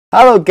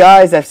Hello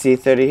guys,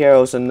 FC30 here,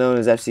 also known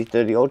as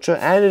FC30 Ultra,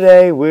 and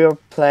today we're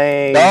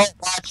playing... Don't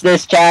watch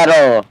this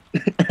channel!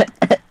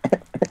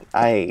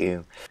 I hate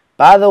you.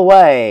 By the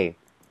way...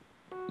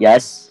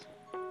 Yes?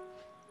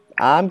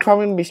 I'm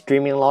probably going to be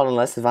streaming a lot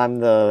unless if I'm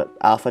the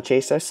alpha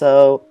chaser,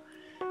 so...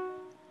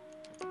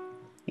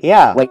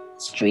 Yeah. Wait,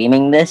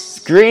 streaming this?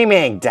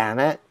 Streaming, damn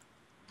it!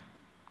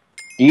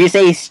 Do you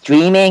say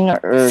streaming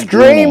or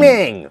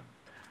Streaming!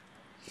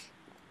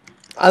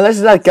 Unless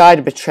it's that guy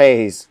that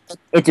betrays.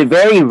 It's a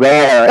very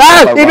rare...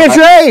 Ah! He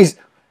betrays!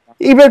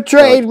 He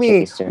betrayed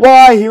me! Chaser.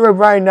 Why? Hero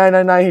Brian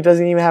 999, he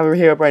doesn't even have a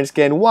Hero Brian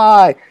skin.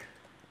 Why?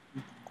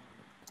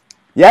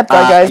 Yep,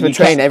 that guy's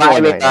betraying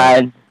everyone right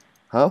now.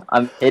 Huh?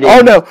 I'm hitting. Oh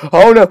no!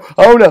 Oh no!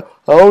 Oh no!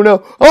 Oh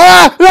no!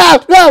 Ah! No!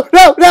 No!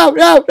 No! No!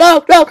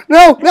 No! No! No!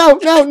 No!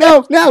 No!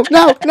 No! No!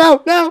 No!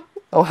 No! No!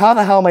 Oh, how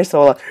the hell am I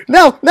still alive?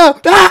 No!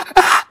 No! Ah!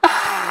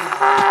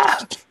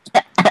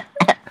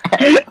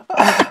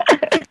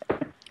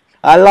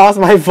 I lost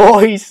my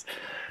voice.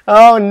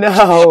 Oh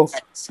no!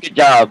 Good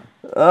job.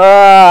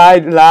 I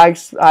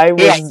lagged. I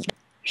was.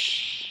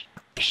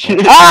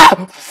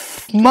 Ah!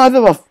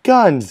 Mother of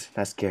guns!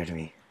 That scared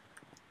me.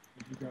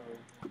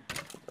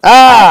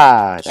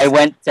 Ah! I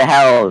went to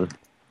hell.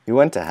 You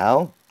went to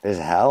hell? There's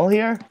hell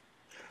here?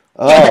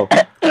 Oh.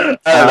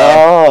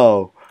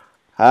 Hello.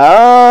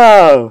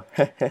 Oh.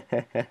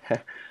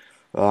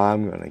 Oh,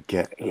 I'm gonna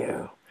get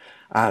you.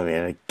 I'm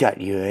gonna gut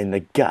you in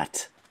the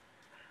gut.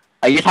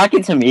 Are you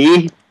talking to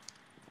me?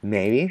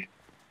 Maybe.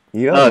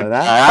 You don't know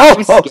that.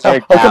 I'm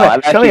scared now.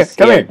 Come here.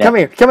 Come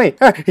here. Come here.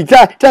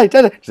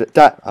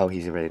 Die. Oh,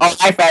 he's already dead. Oh,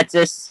 hi,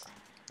 Francis.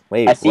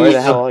 Wait, I see where you.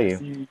 the hell are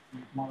you?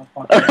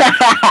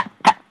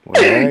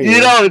 Where are you? You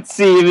don't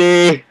see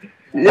me.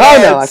 You Oh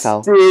no, don't I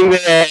fell. see me.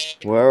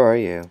 Where are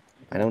you?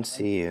 I don't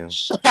see you.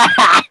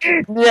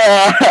 No.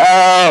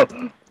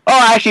 Oh,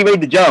 I actually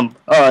made the jump.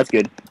 Oh, that's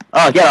good.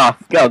 Oh, get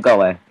off. Go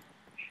away.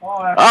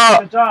 Oh,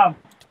 good job.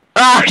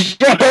 Oh,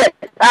 shit.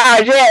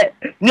 Oh, shit.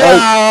 No.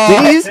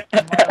 Oh,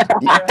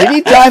 did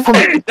he die from...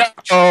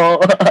 No.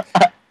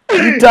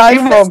 You died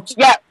from...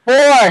 Yeah,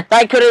 fourth.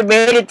 I could have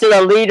made it to the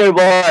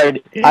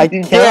leaderboard. I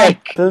can't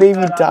believe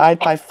you died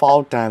by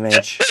fall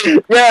damage.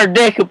 You're a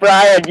dick,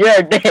 Brian. You're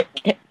a dick.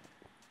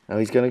 Oh,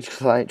 he's gonna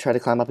try to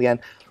climb up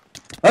again.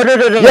 Oh, no.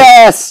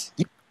 Yes!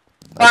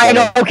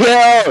 Final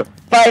kill.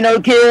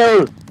 Final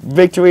kill.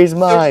 Victory is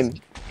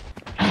mine.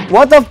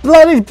 What the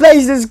bloody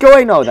place is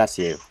going? Oh, that's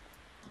you.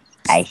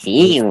 I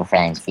see you,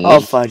 Francis.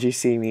 Oh, fudge, you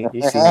see me.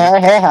 You see me.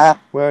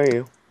 Where are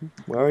you?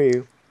 Where are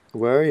you?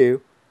 Where are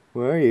you?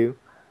 Where are you?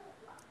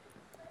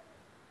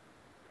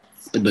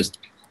 That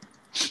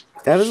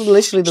was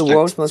literally the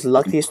world's most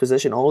luckiest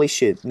position. Holy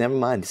shit. Never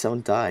mind.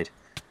 Someone died.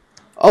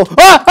 Oh!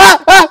 Ah!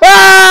 Ah! Ah!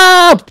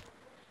 Ah!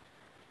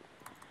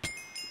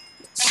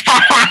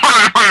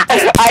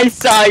 I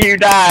saw you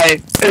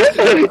die.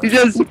 You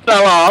just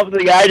fell off.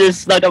 The guy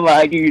just snuck up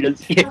behind you.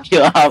 Just picked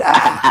you up.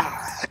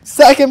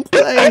 Second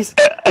place!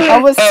 I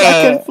was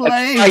second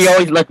place! You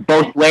always look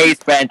both ways,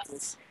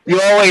 Francis.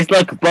 You always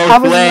look both ways. I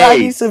was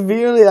lagging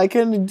severely. I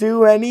couldn't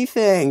do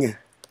anything.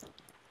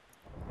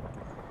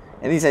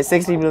 And he said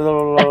 60.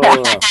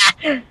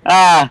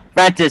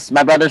 Francis,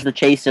 my brother's the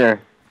chaser,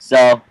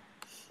 so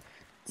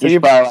you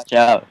should probably watch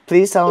out.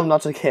 Please tell him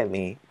not to hit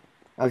me.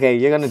 Okay,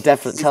 you're gonna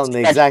definitely tell him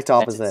the exact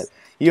opposite.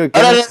 You're Oh,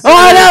 gonna. no,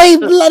 Oh no! He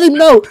bloody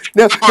no!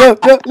 No! No!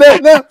 No! No!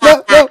 No! No!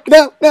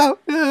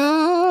 No!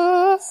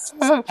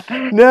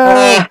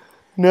 No!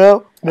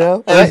 No!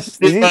 No! I'm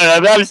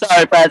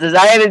sorry, Francis.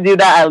 I had to do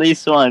that at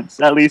least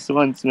once. At least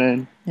once,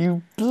 man.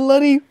 You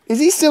bloody! Is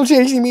he still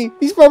chasing me?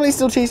 He's probably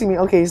still chasing me.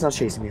 Okay, he's not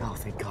chasing me. Oh,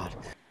 thank God.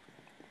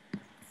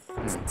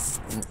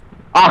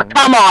 Oh,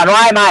 come on.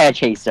 Why am I a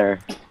chaser?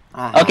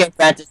 Okay,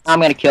 Francis,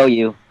 I'm gonna kill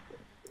you.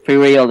 For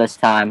real this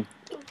time.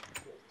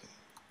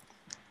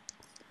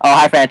 Oh,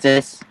 hi,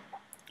 Francis.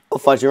 Oh,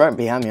 fudge, you're right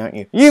behind me, aren't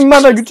you? You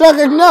mother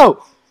trucker,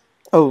 no!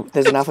 Oh,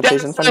 there's an alpha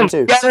chasing in front of me,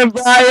 too. Get him,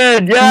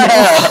 Brian!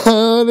 Yeah!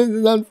 Oh, this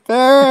is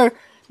unfair!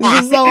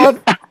 This is so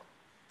unfair!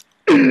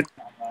 I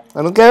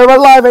don't care about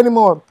life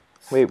anymore!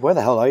 Wait, where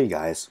the hell are you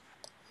guys?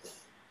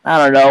 I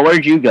don't know.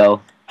 Where'd you go?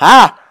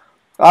 Ha!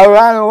 I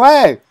ran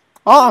away!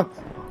 Oh!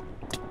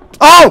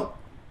 Oh!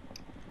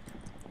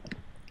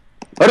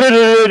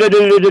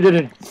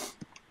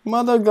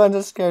 Mother gun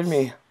just scared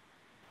me.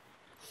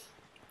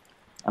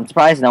 I'm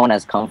surprised no one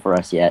has come for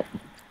us yet.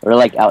 We're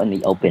like out in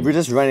the open. We're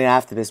just running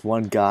after this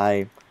one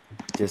guy.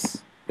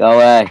 Just go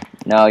away.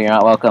 No, you're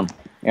not welcome.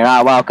 You're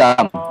not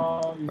welcome.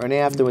 Running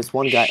after this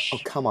one guy. Oh,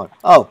 come on.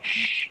 Oh!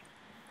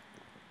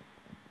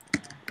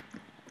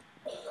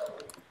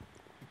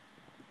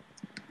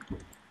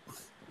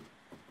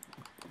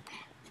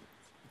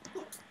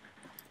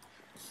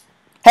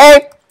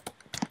 Hey!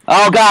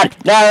 Oh God!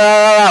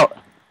 No!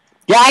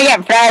 Dang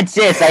it,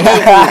 Francis! I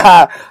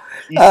hate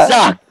you. You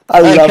suck. I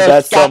love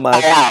that so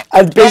much.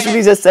 I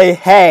basically just say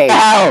hey.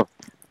 No.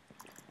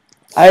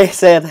 I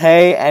said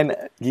hey, and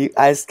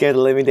I scared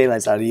the living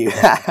daylights out of you.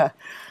 Oh,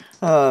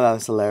 that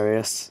was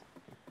hilarious.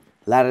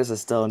 Ladders are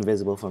still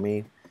invisible for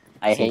me.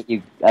 I hate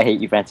you,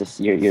 Francis.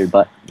 You're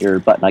butt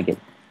nugget.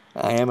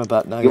 I am a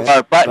butt You nugget.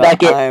 are butt but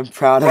nugget. I am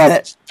proud You of are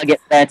it. butt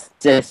nugget,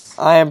 Francis.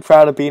 I am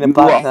proud of being a You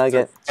butt are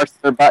nugget.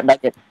 First butt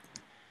nugget.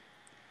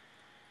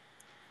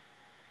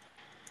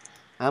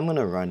 I'm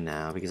gonna run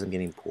now because I'm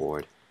getting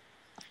bored.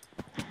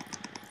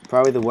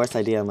 Probably the worst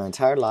idea of my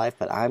entire life,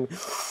 but I'm.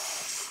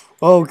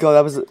 Oh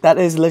god,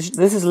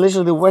 this is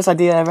literally the worst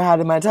idea I ever had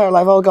in my entire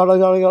life. Oh god, oh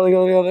god, oh god, oh god,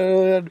 oh god,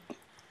 oh god.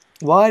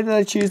 Why did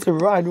I choose to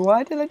run?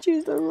 Why did I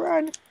choose to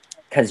run?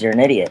 Because you're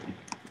an idiot.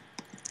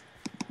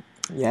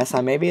 Yes,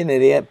 I may be an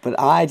idiot, but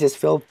I just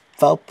felt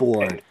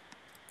bored.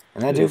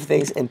 And I do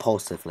things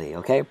impulsively,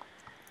 okay?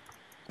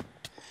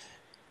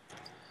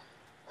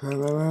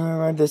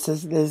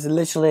 There's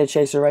literally a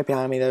chaser right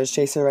behind me. There's a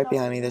chaser right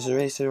behind me. There's a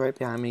chaser right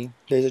behind me.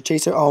 There's a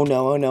chaser. Oh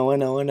no, oh no, oh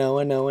no, oh no,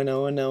 oh no, oh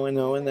no, oh no, oh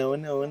no, oh no, oh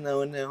no, oh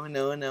no, oh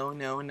no, oh no, oh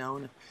no, oh no, oh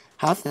no.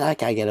 How did that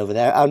guy get over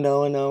there? Oh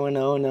no, oh no, oh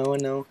no, oh no, oh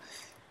no.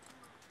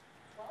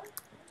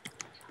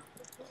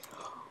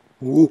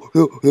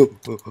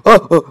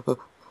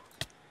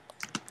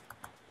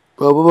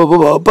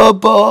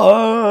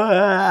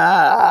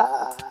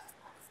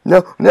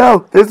 No,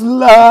 no, there's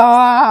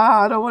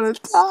lava. I don't want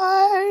to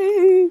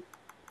die.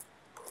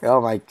 Oh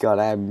my god,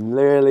 I'm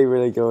literally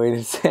really going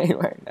insane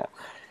right now.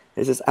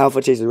 There's this alpha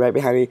chaser right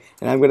behind me,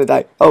 and I'm gonna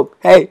die. Oh,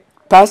 hey,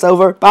 pass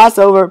over, pass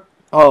over.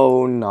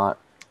 Oh, not.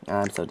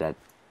 I'm so dead.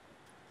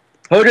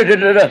 Oh,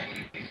 Did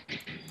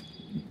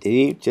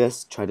he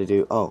just try to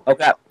do? Oh. oh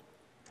crap.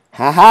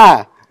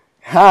 Ha!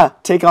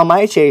 Take on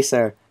my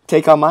chaser.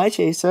 Take on my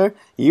chaser.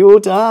 You will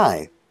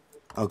die.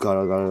 Oh god,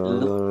 oh god, oh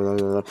god, oh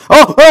god, oh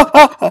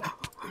god. Oh!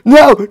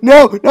 No,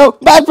 no, no,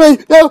 back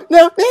please, no,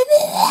 no.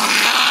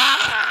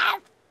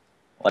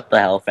 What the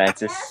hell,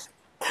 Francis?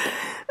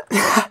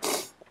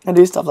 I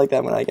do stuff like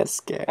that when I get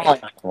scared.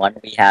 When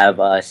we have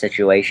a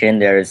situation,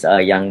 there's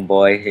a young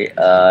boy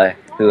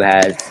who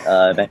has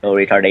mental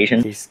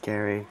retardation. He's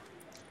scary.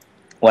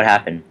 What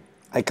happened?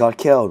 I got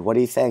killed. What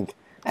do you think?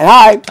 And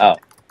I. Oh.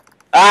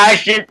 Ah,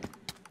 shit!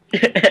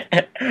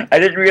 I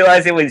didn't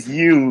realize it was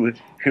you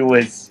who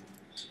was,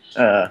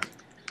 I'm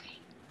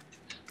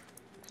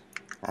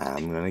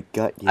gonna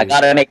gut you. I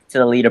gotta make it to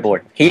the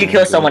leaderboard. Can you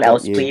kill someone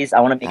else, please?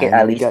 I wanna make it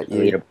at least to the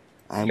leaderboard.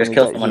 Just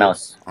kill someone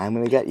else. I'm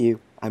gonna get you.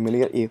 I'm gonna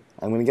get you.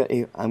 I'm gonna get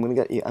you. I'm gonna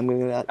get you. I'm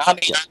gonna get Not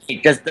me.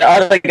 Just the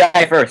other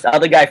guy first.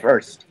 Other guy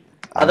first.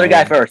 Other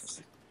guy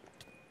first.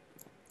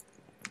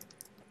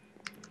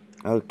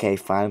 Okay,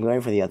 fine. I'm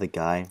going for the other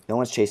guy. No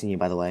one's chasing you,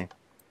 by the way.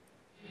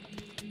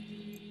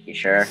 You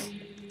sure?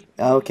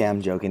 Okay,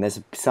 I'm joking. There's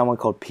someone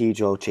called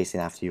Pedro chasing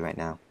after you right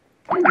now.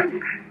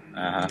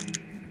 Uh-huh.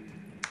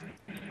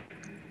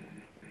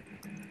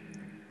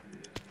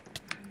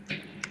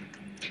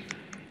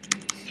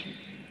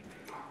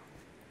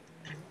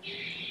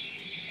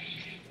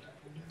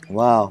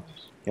 Wow,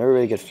 you're a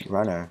really good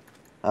runner.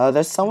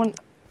 There's someone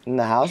in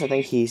the house. I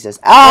think he says,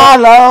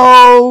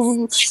 "Hello."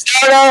 No!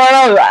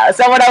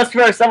 Someone else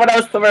first. Someone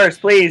else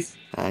first, please.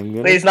 I'm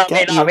gonna please, not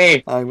me, not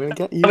me. I'm gonna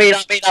get you. Not me,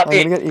 not me, not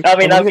me. I'm gonna get you. Not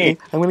me, not me.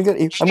 I'm gonna get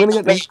you. I'm gonna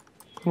get you.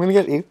 I'm gonna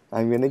get you.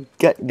 I'm gonna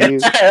get you.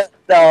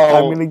 No.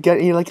 I'm gonna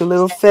get you like a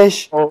little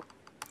fish.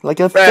 Like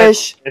a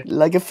fish.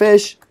 Like a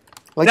fish.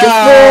 Like no,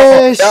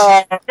 a fish.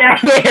 No. Dang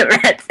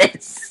it,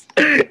 Francis.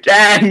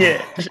 Dang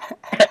it.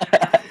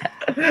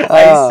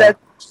 I said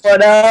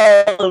someone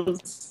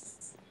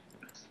else.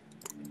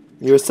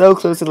 You were so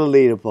close to the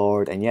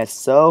leaderboard, and yet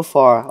so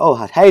far. Oh,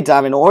 hey,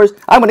 Diamond Ores.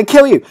 I'm gonna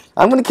kill you.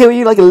 I'm gonna kill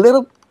you like a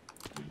little.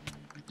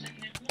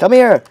 Come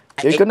here.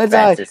 You're gonna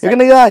die. You're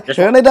gonna die.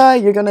 You're gonna die.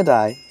 You're gonna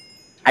die.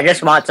 I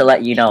just want to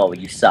let you know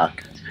you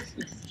suck.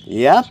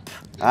 Yep,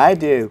 I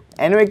do.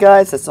 Anyway,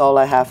 guys, that's all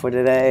I have for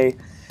today.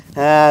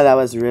 That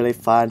was really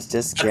fun,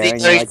 just scaring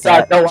you like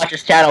that. Go watch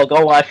his channel.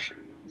 Go watch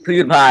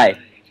PewDiePie.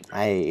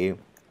 I hate you.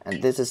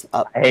 And this is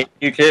up. I hate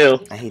you too.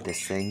 I hate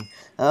this thing.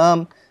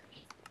 And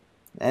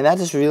I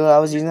just realized I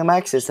was using the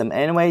Mac system.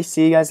 Anyway,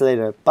 see you guys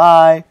later.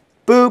 Bye.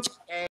 Boop.